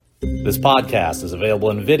This podcast is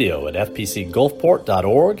available in video at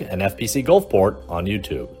fpcgulfport.org and FPC Gulfport on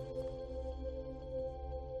YouTube.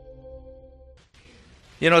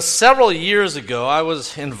 You know, several years ago, I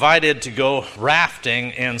was invited to go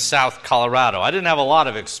rafting in South Colorado. I didn't have a lot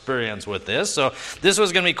of experience with this, so this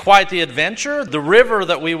was going to be quite the adventure. The river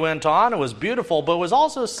that we went on, it was beautiful, but it was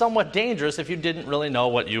also somewhat dangerous if you didn't really know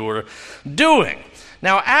what you were doing.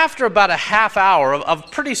 Now, after about a half hour of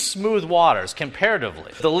pretty smooth waters,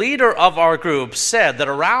 comparatively, the leader of our group said that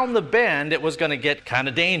around the bend it was going to get kind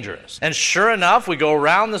of dangerous. And sure enough, we go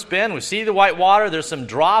around this bend, we see the white water, there's some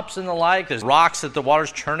drops and the like, there's rocks that the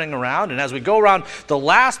water's churning around, and as we go around the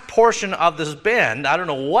last portion of this bend, I don't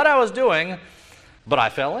know what I was doing, but I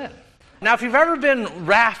fell in. Now, if you've ever been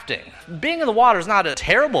rafting, being in the water is not a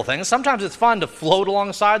terrible thing. Sometimes it's fun to float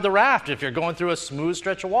alongside the raft if you're going through a smooth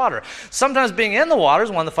stretch of water. Sometimes being in the water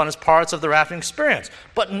is one of the funnest parts of the rafting experience,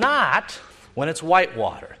 but not when it's white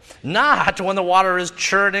water. Not when the water is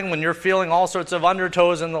churning, when you're feeling all sorts of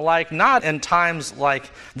undertows and the like, not in times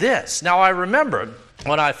like this. Now, I remember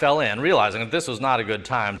when I fell in, realizing that this was not a good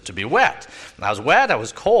time to be wet. I was wet, I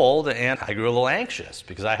was cold, and I grew a little anxious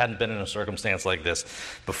because I hadn't been in a circumstance like this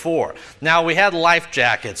before. Now, we had life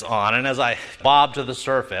jackets on, and as I bobbed to the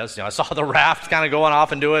surface, I saw the raft kind of going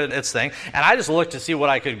off and doing its thing, and I just looked to see what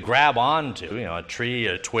I could grab onto, a tree,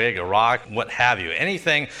 a twig, a rock, what have you,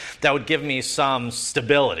 anything that would give me some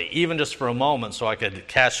stability, even just for a moment, so I could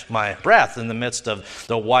catch my breath in the midst of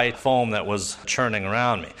the white foam that was churning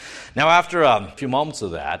around me. Now, after a few moments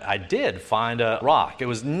of that, I did find a rock. It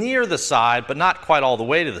was near the side, but not quite all the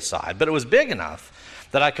way to the side, but it was big enough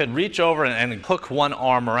that I could reach over and hook one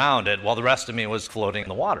arm around it while the rest of me was floating in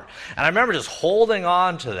the water. And I remember just holding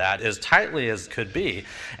on to that as tightly as could be,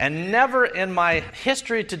 and never in my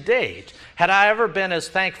history to date had I ever been as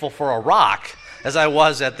thankful for a rock as I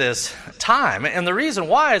was at this time. And the reason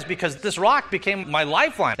why is because this rock became my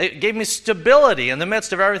lifeline. It gave me stability in the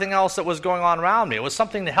midst of everything else that was going on around me. It was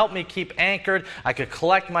something to help me keep anchored. I could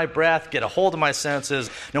collect my breath, get a hold of my senses.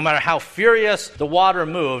 No matter how furious the water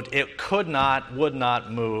moved, it would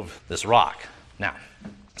not move this rock. Now,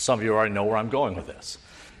 some of you already know where I'm going with this.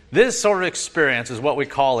 This sort of experience is what we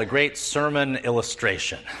call a great sermon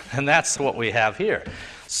illustration, and that's what we have here.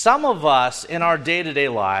 Some of us in our day-to-day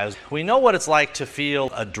lives, we know what it's like to feel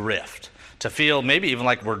adrift, to feel maybe even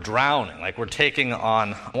like we're drowning, like we're taking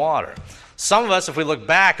on water. Some of us, if we look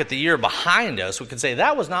back at the year behind us, we can say,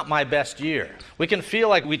 that was not my best year. We can feel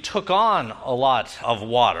like we took on a lot of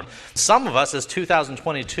water. Some of us, as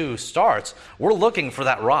 2022 starts, we're looking for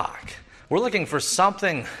that rock. We're looking for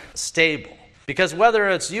something stable. Because whether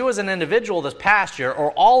it's you as an individual this past year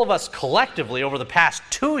or all of us collectively over the past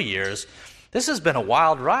 2 years, this has been a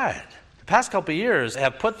wild ride. The past couple of years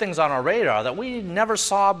have put things on our radar that we never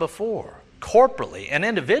saw before. Corporately and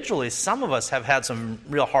individually, some of us have had some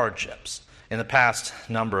real hardships in the past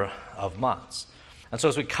number of months. And so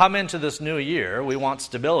as we come into this new year, we want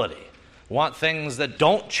stability. We want things that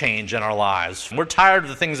don't change in our lives. We're tired of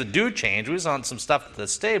the things that do change. We just want some stuff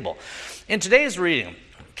that's stable. In today's reading,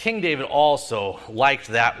 King David also liked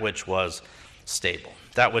that which was stable,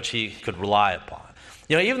 that which he could rely upon.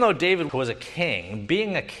 Even though David was a king,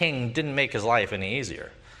 being a king didn't make his life any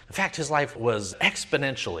easier. In fact, his life was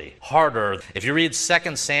exponentially harder. If you read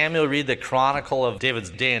 2 Samuel, read the chronicle of David's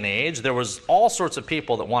day and age, there was all sorts of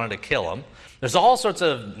people that wanted to kill him. There's all sorts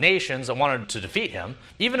of nations that wanted to defeat him.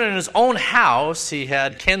 Even in his own house, he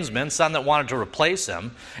had kinsmen, some that wanted to replace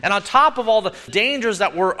him. And on top of all the dangers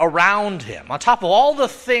that were around him, on top of all the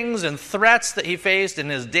things and threats that he faced in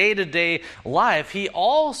his day-to-day life, he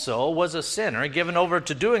also was a sinner, given over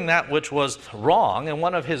to doing that which was wrong. And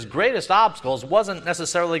one of his greatest obstacles wasn't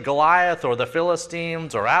necessarily Goliath or the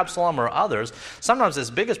Philistines or Absalom or others. Sometimes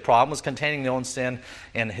his biggest problem was containing the own sin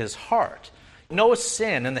in his heart. No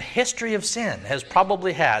sin in the history of sin has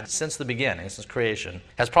probably had, since the beginning, since creation,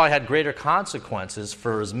 has probably had greater consequences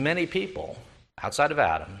for as many people outside of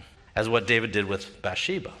Adam as what David did with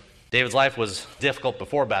Bathsheba. David's life was difficult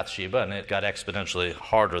before Bathsheba, and it got exponentially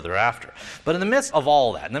harder thereafter. But in the midst of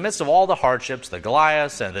all that, in the midst of all the hardships, the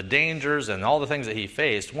Goliaths and the dangers and all the things that he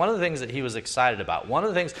faced, one of the things that he was excited about, one of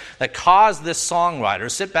the things that caused this songwriter to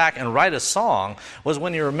sit back and write a song was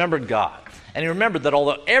when he remembered God. And he remembered that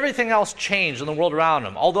although everything else changed in the world around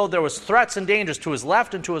him, although there was threats and dangers to his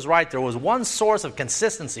left and to his right, there was one source of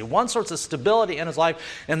consistency, one source of stability in his life,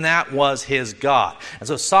 and that was his God. And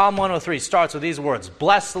so Psalm 103 starts with these words,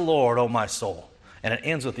 "Bless the Lord, O my soul." And it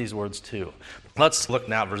ends with these words too. Let's look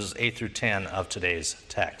now at verses 8 through 10 of today's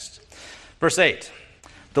text. Verse 8,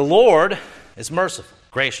 "The Lord is merciful,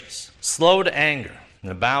 gracious, slow to anger,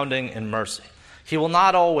 and abounding in mercy. He will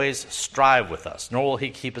not always strive with us, nor will he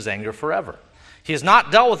keep his anger forever. He has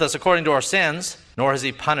not dealt with us according to our sins, nor has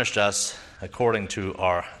he punished us according to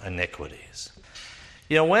our iniquities.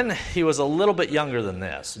 You know, when he was a little bit younger than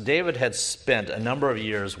this, David had spent a number of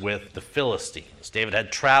years with the Philistines. David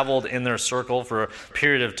had traveled in their circle for a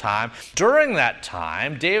period of time. During that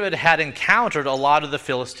time, David had encountered a lot of the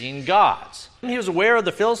Philistine gods. He was aware of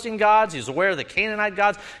the Philistine gods. He was aware of the Canaanite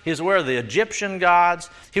gods. He was aware of the Egyptian gods.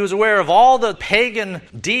 He was aware of all the pagan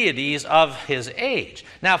deities of his age.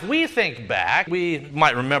 Now, if we think back, we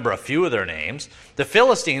might remember a few of their names. The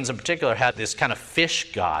Philistines in particular had this kind of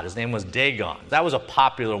fish god. His name was Dagon. That was a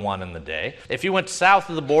popular one in the day. If you went south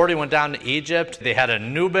of the border, you went down to Egypt, they had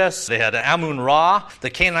Anubis, they had Amun-Ra,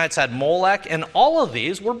 the Canaanites had Molech, and all of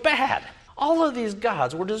these were bad. All of these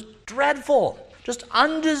gods were just dreadful, just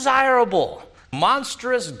undesirable.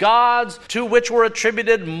 Monstrous gods to which were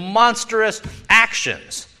attributed monstrous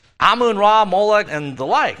actions. Amun-Ra, Molech, and the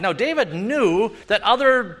like. Now, David knew that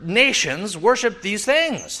other nations worshiped these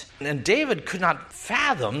things. And David could not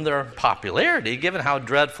fathom their popularity given how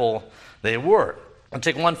dreadful they were. I'll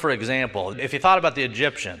take one for example. If you thought about the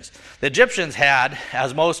Egyptians had,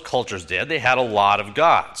 as most cultures did, they had a lot of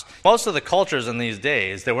gods. Most of the cultures in these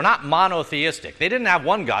days, they were not monotheistic. They didn't have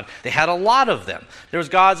one god. They had a lot of them. There was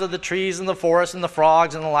gods of the trees and the forests and the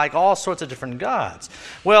frogs and the like, all sorts of different gods.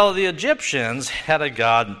 Well, the Egyptians had a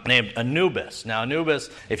god named Anubis. Now, Anubis,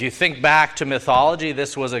 if you think back to mythology,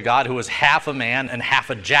 this was a god who was half a man and half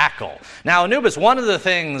a jackal. Now, Anubis, one of the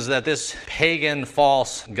things that this pagan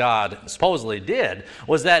false god supposedly did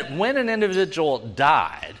was that when an individual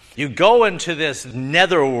died, you go into this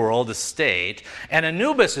netherworld state, and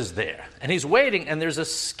Anubis is there, and he's waiting, and there's a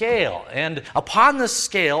scale, and upon the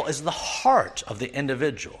scale is the heart of the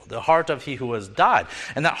individual, the heart of he who has died,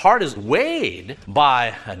 and that heart is weighed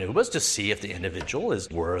by Anubis to see if the individual is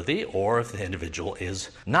worthy or if the individual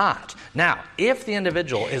is not. Now, if the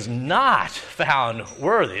individual is not found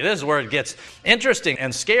worthy, this is where it gets interesting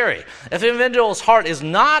and scary. If the individual's heart is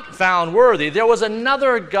not found worthy, there was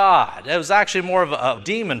another god. It was actually more of a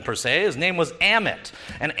demon per se. His name was Ammit.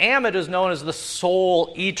 And Ammit is known as the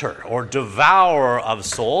soul eater or devourer of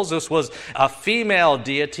souls. This was a female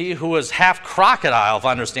deity who was half crocodile, if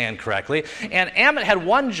I understand correctly. And Ammit had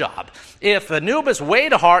one job. If Anubis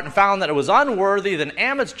weighed a heart and found that it was unworthy, then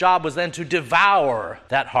Ammit's job was then to devour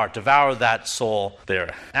that heart, devour that soul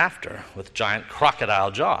thereafter with giant crocodile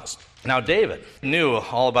jaws. Now, David knew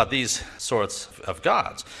all about these sorts of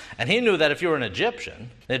gods, and he knew that if you were an Egyptian,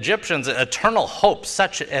 the Egyptians' eternal hope,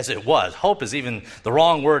 such as it was, hope is even the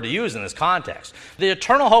wrong word to use in this context, the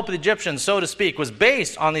eternal hope of the Egyptians, so to speak, was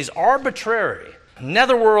based on these arbitrary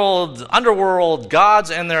netherworld, underworld gods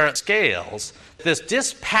and their scales. This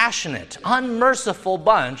dispassionate, unmerciful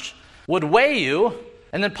bunch would weigh you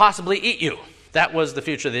and then possibly eat you. That was the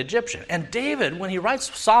future of the Egyptian. And David, when he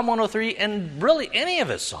writes Psalm 103 and really any of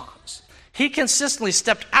his songs, he consistently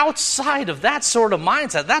stepped outside of that sort of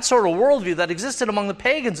mindset, that sort of worldview that existed among the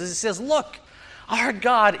pagans. As he says, look, our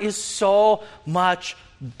God is so much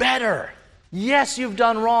better. Yes, you've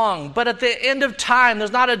done wrong, but at the end of time,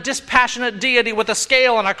 there's not a dispassionate deity with a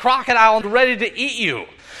scale and a crocodile ready to eat you.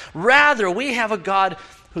 Rather, we have a God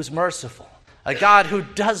who's merciful. A God who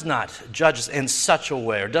does not judge us in such a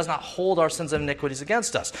way or does not hold our sins and iniquities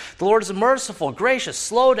against us. The Lord is merciful, gracious,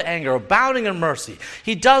 slow to anger, abounding in mercy.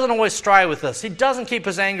 He doesn't always strive with us. He doesn't keep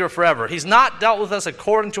his anger forever. He's not dealt with us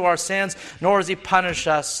according to our sins, nor does he punish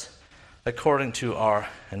us according to our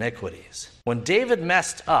iniquities. When David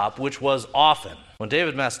messed up, which was often, when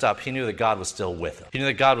David messed up, he knew that God was still with him. He knew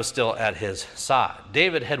that God was still at his side.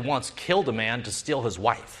 David had once killed a man to steal his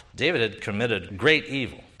wife. David had committed great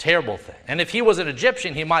evil, terrible thing. And if he was an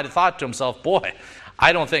Egyptian, he might have thought to himself, boy,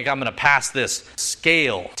 I don't think I'm going to pass this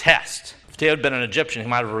scale test. If David had been an Egyptian, he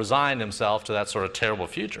might have resigned himself to that sort of terrible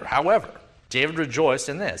future. However, David rejoiced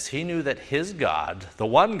in this. He knew that his God, the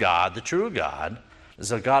one God, the true God,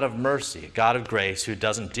 is a God of mercy, a God of grace who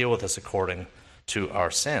doesn't deal with us according to our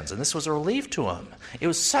sins. And this was a relief to him. It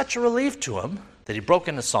was such a relief to him that he broke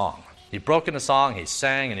into song. He broke into song, he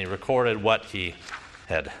sang, and he recorded what he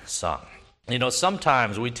had sung. You know,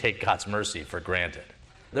 sometimes we take God's mercy for granted.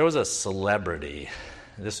 There was a celebrity,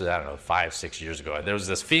 this was, 5-6 years ago. There was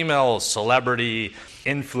this female celebrity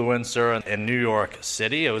influencer in New York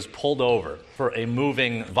City. It was pulled over for a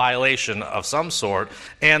moving violation of some sort,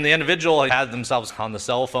 and the individual had themselves on the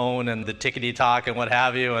cell phone and the tickety-tock and what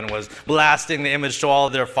have you, and was blasting the image to all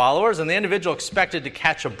of their followers, and the individual expected to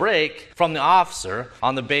catch a break from the officer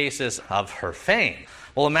on the basis of her fame.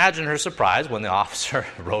 Well, imagine her surprise when the officer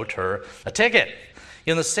wrote her a ticket.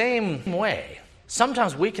 In the same way,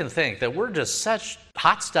 sometimes we can think that we're just such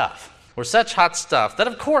hot stuff, We're such hot stuff that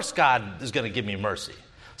of course God is going to give me mercy.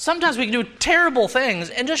 Sometimes we can do terrible things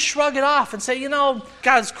and just shrug it off and say,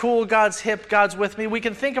 God's cool, God's hip, God's with me. We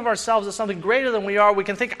can think of ourselves as something greater than we are. We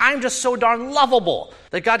can think, I'm just so darn lovable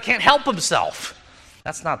that God can't help himself.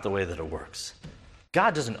 That's not the way that it works.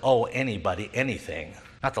 God doesn't owe anybody anything,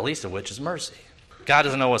 not the least of which is mercy. God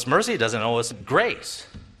doesn't owe us mercy, he doesn't owe us grace.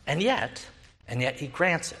 And yet he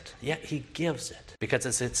grants it, yet he gives it, because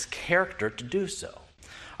it's its character to do so.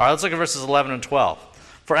 All right, let's look at verses 11 and 12.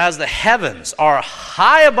 For as the heavens are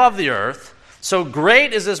high above the earth, so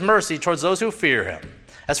great is his mercy towards those who fear him.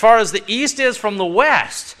 As far as the east is from the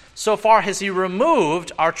west, so far has he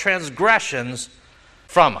removed our transgressions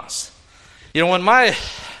from us. When my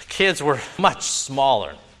kids were much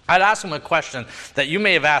smaller, I'd ask them a question that you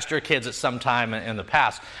may have asked your kids at some time in the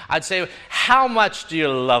past. I'd say, how much do you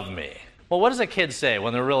love me? Well, what does a kid say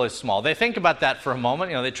when they're really small? They think about that for a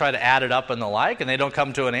moment. They try to add it up and the like, and they don't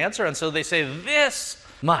come to an answer, and so they say, this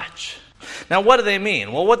much. Now, what do they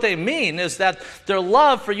mean? Well, what they mean is that their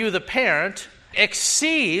love for you, the parent,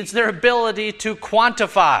 exceeds their ability to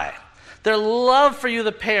quantify. Their love for you,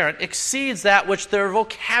 the parent, exceeds that which their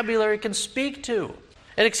vocabulary can speak to.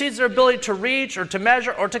 It exceeds their ability to reach or to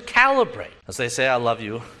measure or to calibrate. As they say, I love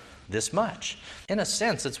you this much. In a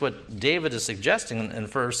sense, it's what David is suggesting in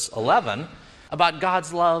verse 11 about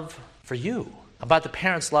God's love for you, about the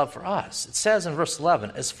parent's love for us. It says in verse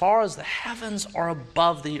 11, as far as the heavens are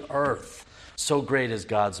above the earth, so great is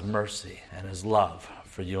God's mercy and his love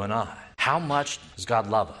for you and I. How much does God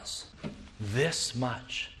love us? This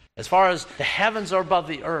much. As far as the heavens are above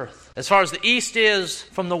the earth, as far as the east is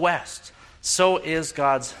from the west, so is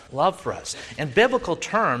God's love for us. In biblical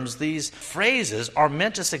terms, these phrases are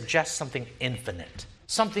meant to suggest something infinite,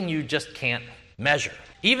 something you just can't measure.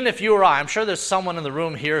 Even if you or I'm sure there's someone in the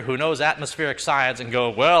room here who knows atmospheric science and go,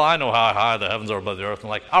 well, I know how high the heavens are above the earth. And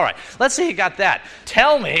like, all right, let's see you got that.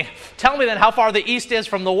 Tell me then how far the east is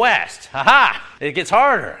from the west. Aha! It gets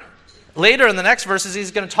harder. Later in the next verses, he's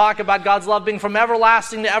going to talk about God's love being from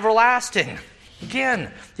everlasting to everlasting.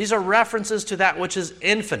 Again, these are references to that which is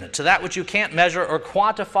infinite, to that which you can't measure or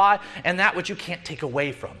quantify, and that which you can't take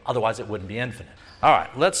away from. Otherwise, it wouldn't be infinite. All right,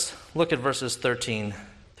 let's look at verses 13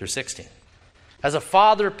 through 16. As a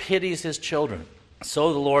father pities his children,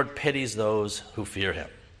 so the Lord pities those who fear him.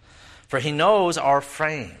 For he knows our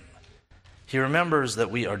frame. He remembers that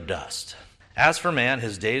we are dust. As for man,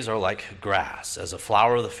 his days are like grass. As a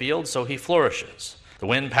flower of the field, so he flourishes. The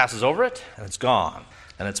wind passes over it, and it's gone,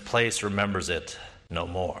 and its place remembers it no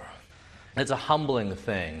more. It's a humbling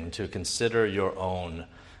thing to consider your own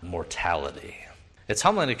mortality. It's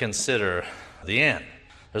humbling to consider the end.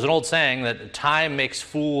 There's an old saying that time makes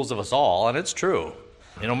fools of us all, and it's true.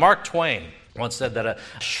 Mark Twain once said that a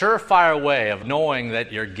surefire way of knowing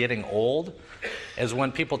that you're getting old is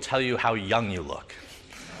when people tell you how young you look.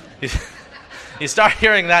 You start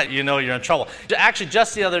hearing that, you know you're in trouble. Actually,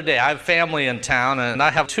 just the other day, I have family in town, and I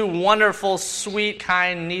have two wonderful, sweet,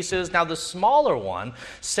 kind nieces. Now, the smaller one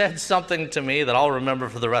said something to me that I'll remember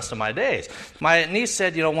for the rest of my days. My niece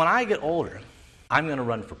said, when I get older, I'm going to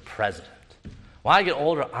run for president. When I get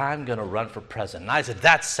older, I'm going to run for president. And I said,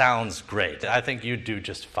 that sounds great. I think you do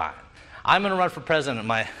just fine. I'm going to run for president,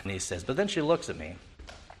 my niece says. But then she looks at me,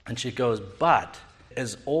 and she goes, but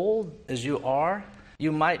as old as you are,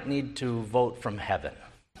 you might need to vote from heaven.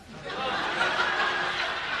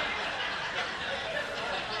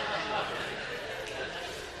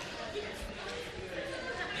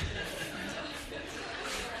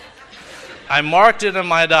 I marked it in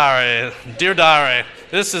my diary. Dear diary,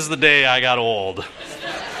 this is the day I got old.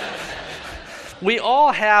 We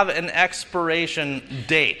all have an expiration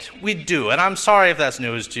date. We do, and I'm sorry if that's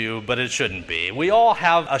news to you, but it shouldn't be. We all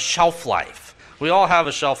have a shelf life. We all have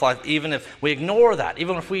a shelf life, even if we ignore that,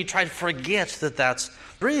 even if we try to forget that that's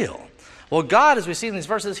real. Well, God, as we see in these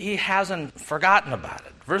verses, he hasn't forgotten about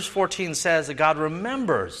it. Verse 14 says that God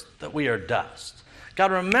remembers that we are dust.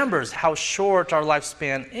 God remembers how short our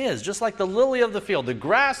lifespan is, just like the lily of the field, the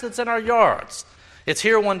grass that's in our yards. It's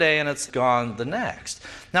here one day and it's gone the next.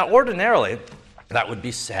 Now, ordinarily, that would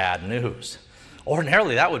be sad news.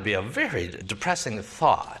 Ordinarily, that would be a very depressing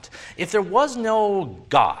thought. If there was no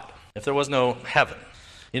God, if there was no heaven,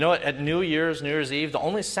 at New Year's Eve, the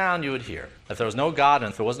only sound you would hear, if there was no God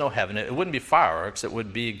and if there was no heaven, it wouldn't be fireworks, it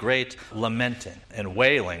would be great lamenting and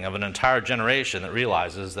wailing of an entire generation that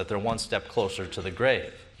realizes that they're one step closer to the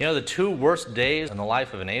grave. The two worst days in the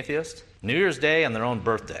life of an atheist? New Year's Day and their own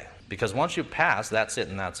birthday. Because once you pass, that's it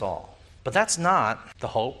and that's all. But that's not the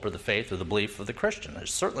hope or the faith or the belief of the Christian. It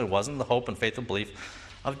certainly wasn't the hope and faith and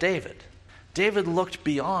belief of David. David looked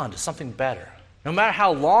beyond something better. No matter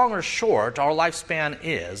how long or short our lifespan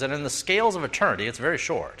is, and in the scales of eternity, it's very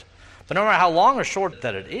short. But no matter how long or short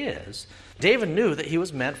that it is, David knew that he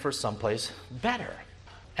was meant for someplace better.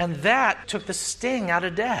 And that took the sting out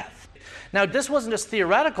of death. Now, this wasn't just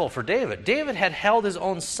theoretical for David. David had held his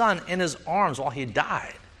own son in his arms while he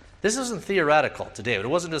died. This isn't theoretical to David. It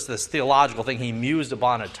wasn't just this theological thing he mused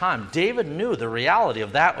upon at time. David knew the reality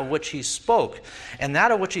of that of which he spoke. And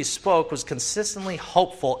that of which he spoke was consistently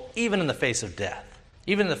hopeful even in the face of death,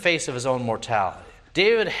 even in the face of his own mortality.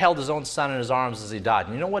 David held his own son in his arms as he died.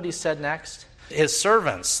 And you know what he said next? His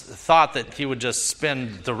servants thought that he would just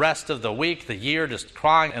spend the rest of the week, the year, just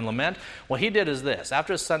crying and lament. What he did is this.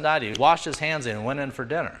 After his son died, he washed his hands and went in for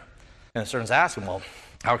dinner. And the servants asked him, well,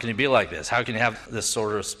 how can you be like this? How can you have this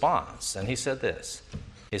sort of response? And he said this.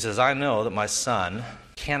 He says, I know that my son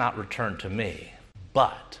cannot return to me,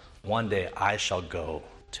 but one day I shall go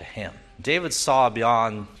to him. David saw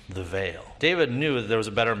beyond the veil. David knew that there was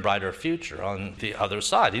a better and brighter future on the other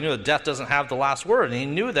side. He knew that death doesn't have the last word, and he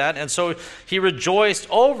knew that, and so he rejoiced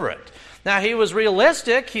over it. Now, he was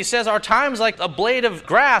realistic. He says our time's like a blade of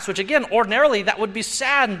grass, which again, ordinarily, that would be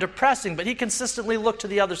sad and depressing, but he consistently looked to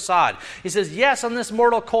the other side. He says, yes, on this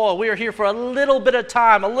mortal coil, we are here for a little bit of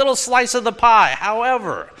time, a little slice of the pie.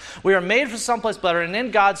 However, we are made for someplace better, and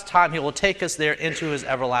in God's time, he will take us there into his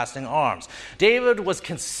everlasting arms. David was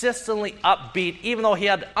consistently upbeat, even though he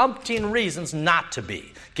had umpteen reasons not to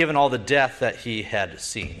be, given all the death that he had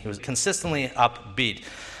seen. He was consistently upbeat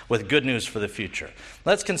with good news for the future.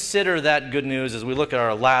 Let's consider that good news as we look at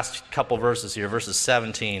our last couple verses here, verses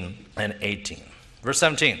 17 and 18. Verse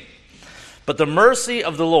 17, but the mercy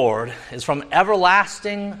of the Lord is from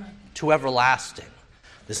everlasting to everlasting.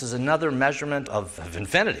 This is another measurement of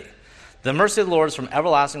infinity. The mercy of the Lord is from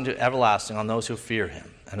everlasting to everlasting on those who fear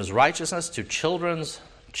him, and his righteousness to children's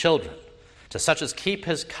children, to such as keep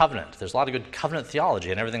his covenant. There's a lot of good covenant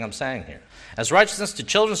theology in everything I'm saying here. As righteousness to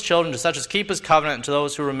children's children, to such as keep his covenant, and to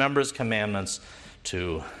those who remember his commandments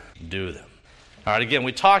to do them. All right, again,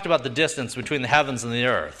 we talked about the distance between the heavens and the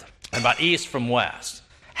earth, and about east from west.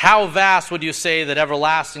 How vast would you say that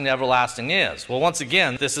everlasting to everlasting is? Well, once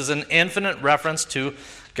again, this is an infinite reference to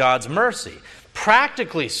God's mercy.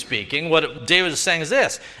 Practically speaking, what David is saying is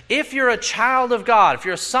this. If you're a child of God, if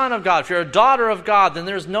you're a son of God, if you're a daughter of God, then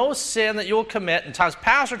there's no sin that you'll commit in times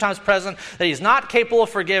past or times present that he's not capable of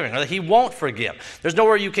forgiving or that he won't forgive. There's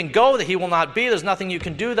nowhere you can go that he will not be. There's nothing you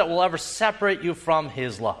can do that will ever separate you from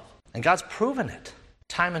his love. And God's proven it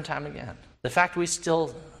time and time again. The fact we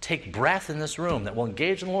still take breath in this room, that we'll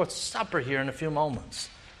engage in the Lord's Supper here in a few moments,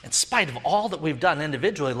 in spite of all that we've done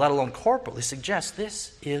individually, let alone corporately, suggests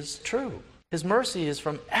this is true. His mercy is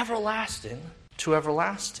from everlasting to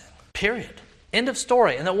everlasting. Period. End of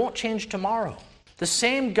story. And that won't change tomorrow. The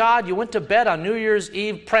same God you went to bed on New Year's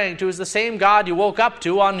Eve praying to is the same God you woke up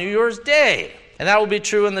to on New Year's Day. And that will be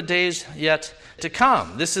true in the days yet to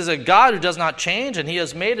come. This is a God who does not change, and he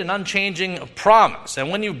has made an unchanging promise. And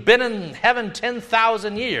when you've been in heaven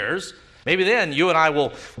 10,000 years, maybe then you and I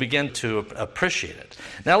will begin to appreciate it.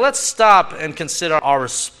 Now let's stop and consider our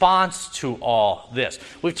response to all this.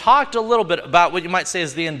 We've talked a little bit about what you might say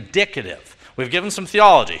is the indicative. We've given some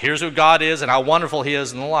theology. Here's who God is and how wonderful he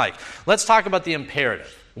is and the like. Let's talk about the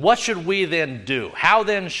imperative. What should we then do? How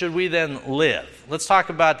then should we then live? Let's talk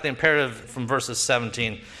about the imperative from verses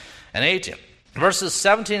 17 and 18. Verses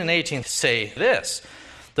 17 and 18 say this.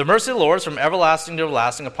 The mercy of the Lord is from everlasting to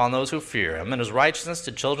everlasting upon those who fear him, and his righteousness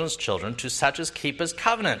to children's children, to such as keep his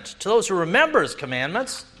covenant, to those who remember his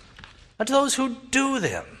commandments, and to those who do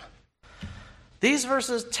them. These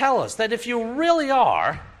verses tell us that if you really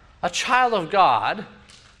are a child of God,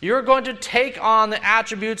 you're going to take on the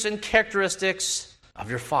attributes and characteristics of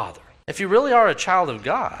your Father. If you really are a child of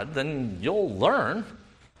God, then you'll learn,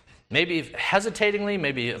 maybe hesitatingly,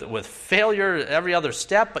 maybe with failure every other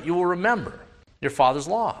step, but you will remember your Father's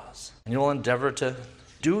laws, and you'll endeavor to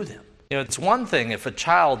do them. You know, it's one thing if a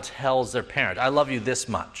child tells their parent, I love you this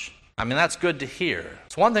much. I mean, that's good to hear.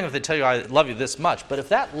 It's one thing if they tell you, I love you this much, but if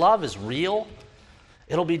that love is real,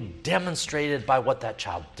 it'll be demonstrated by what that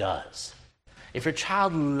child does. If your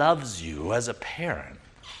child loves you as a parent,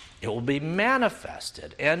 it will be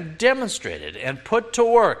manifested and demonstrated and put to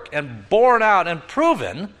work and borne out and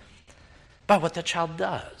proven by what that child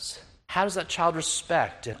does. How does that child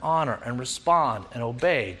respect and honor and respond and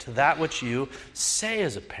obey to that which you say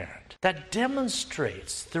as a parent? That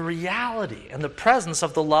demonstrates the reality and the presence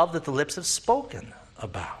of the love that the lips have spoken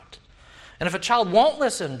about. And if a child won't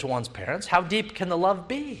listen to one's parents, how deep can the love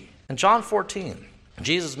be? In John 14,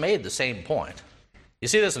 Jesus made the same point. You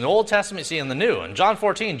see this in the Old Testament, you see it in the New. In John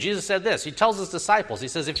 14, Jesus said this. He tells his disciples, he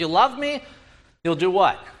says, if you love me, you'll do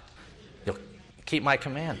what? keep my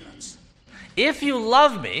commandments. If you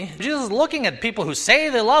love me, Jesus is looking at people who say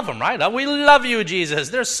they love him, right? Oh, we love you, Jesus.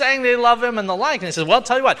 They're saying they love him and the like. And he says, well, I'll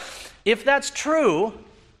tell you what, if that's true,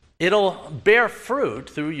 it'll bear fruit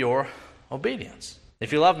through your obedience.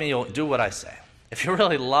 If you love me, you'll do what I say. If you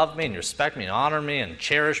really love me and you respect me and honor me and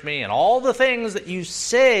cherish me and all the things that you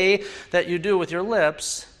say that you do with your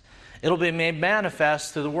lips, it'll be made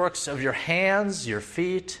manifest through the works of your hands, your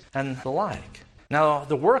feet, and the like. Now,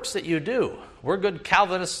 the works that you do, we're good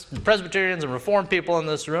Calvinists, Presbyterians, and Reformed people in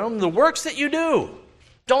this room. The works that you do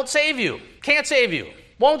don't save you, can't save you,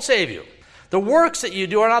 won't save you. The works that you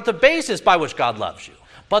do are not the basis by which God loves you,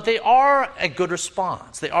 but they are a good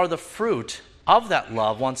response. They are the fruit of that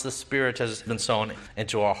love once the Spirit has been sown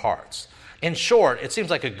into our hearts. In short, it seems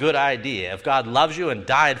like a good idea, if God loves you and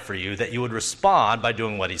died for you, that you would respond by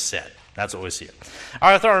doing what he said. That's what we see here. All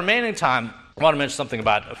right, with our remaining time, I want to mention something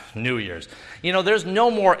about New Year's. You know, there's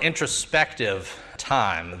no more introspective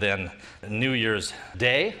time than New Year's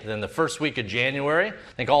Day, than the first week of January. I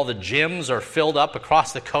think all the gyms are filled up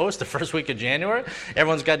across the coast the first week of January.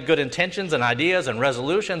 Everyone's got good intentions and ideas and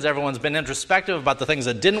resolutions. Everyone's been introspective about the things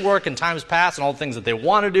that didn't work in times past and all the things that they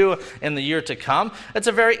want to do in the year to come. It's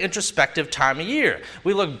a very introspective time of year.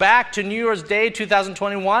 We look back to New Year's Day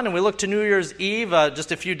 2021 and we look to New Year's Eve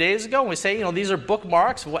just a few days ago and we say, you know, these are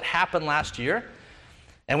bookmarks of what happened last year.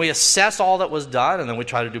 And we assess all that was done and then we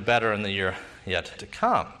try to do better in the year yet to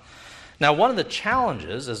come. Now, one of the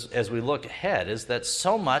challenges as we look ahead is that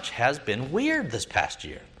so much has been weird this past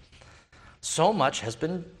year. So much has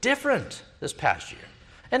been different this past year.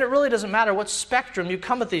 And it really doesn't matter what spectrum you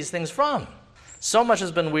come at these things from. So much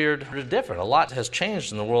has been weird or different. A lot has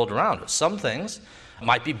changed in the world around us. Some things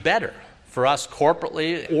might be better for us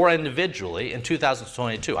corporately or individually in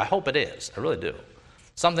 2022. I hope it is. I really do.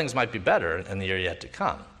 Some things might be better in the year yet to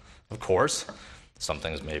come. Of course, some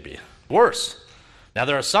things may be worse. Now,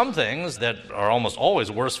 there are some things that are almost always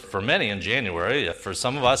worse for many in January. For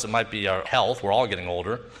some of us, it might be our health. We're all getting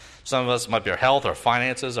older. Some of us, it might be our health, our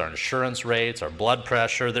finances, our insurance rates, our blood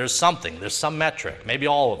pressure. There's some metric, maybe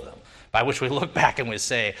all of them, by which we look back and we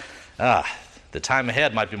say, the time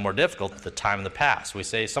ahead might be more difficult than the time in the past. We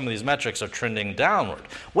say some of these metrics are trending downward.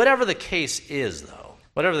 Whatever the case is, though,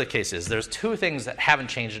 there's two things that haven't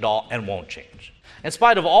changed at all and won't change. In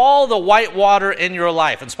spite of all the white water in your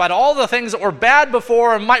life, in spite of all the things that were bad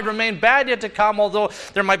before and might remain bad yet to come, although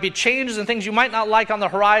there might be changes and things you might not like on the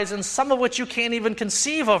horizon, some of which you can't even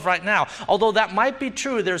conceive of right now. Although that might be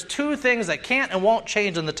true, there's two things that can't and won't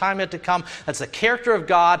change in the time yet to come. That's the character of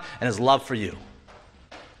God and his love for you.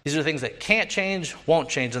 These are things that can't change, won't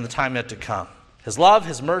change in the time yet to come. His love,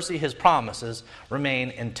 his mercy, his promises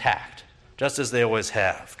remain intact, just as they always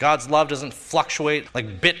have. God's love doesn't fluctuate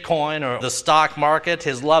like Bitcoin or the stock market.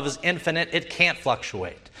 His love is infinite. It can't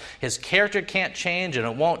fluctuate. His character can't change, and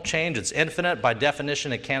it won't change. It's infinite. By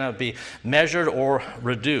definition, it cannot be measured or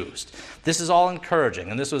reduced. This is all encouraging,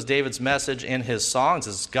 and this was David's message in his songs.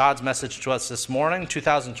 This is God's message to us this morning,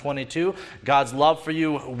 2022. God's love for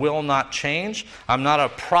you will not change. I'm not a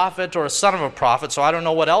prophet or a son of a prophet, so I don't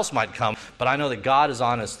know what else might come, but I know that God is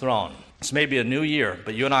on his throne. This may be a new year,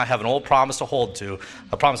 but you and I have an old promise to hold to,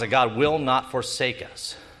 a promise that God will not forsake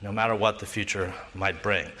us, no matter what the future might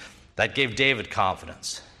bring. That gave David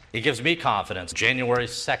confidence. It gives me confidence. January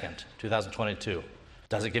 2nd, 2022.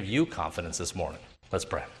 Does it give you confidence this morning? Let's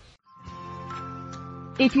pray.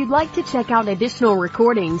 If you'd like to check out additional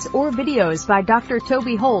recordings or videos by Dr.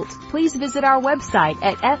 Toby Holt, please visit our website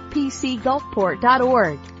at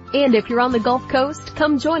fpcgulfport.org. And if you're on the Gulf Coast,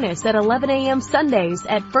 come join us at 11 a.m. Sundays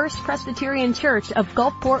at First Presbyterian Church of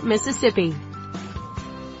Gulfport, Mississippi.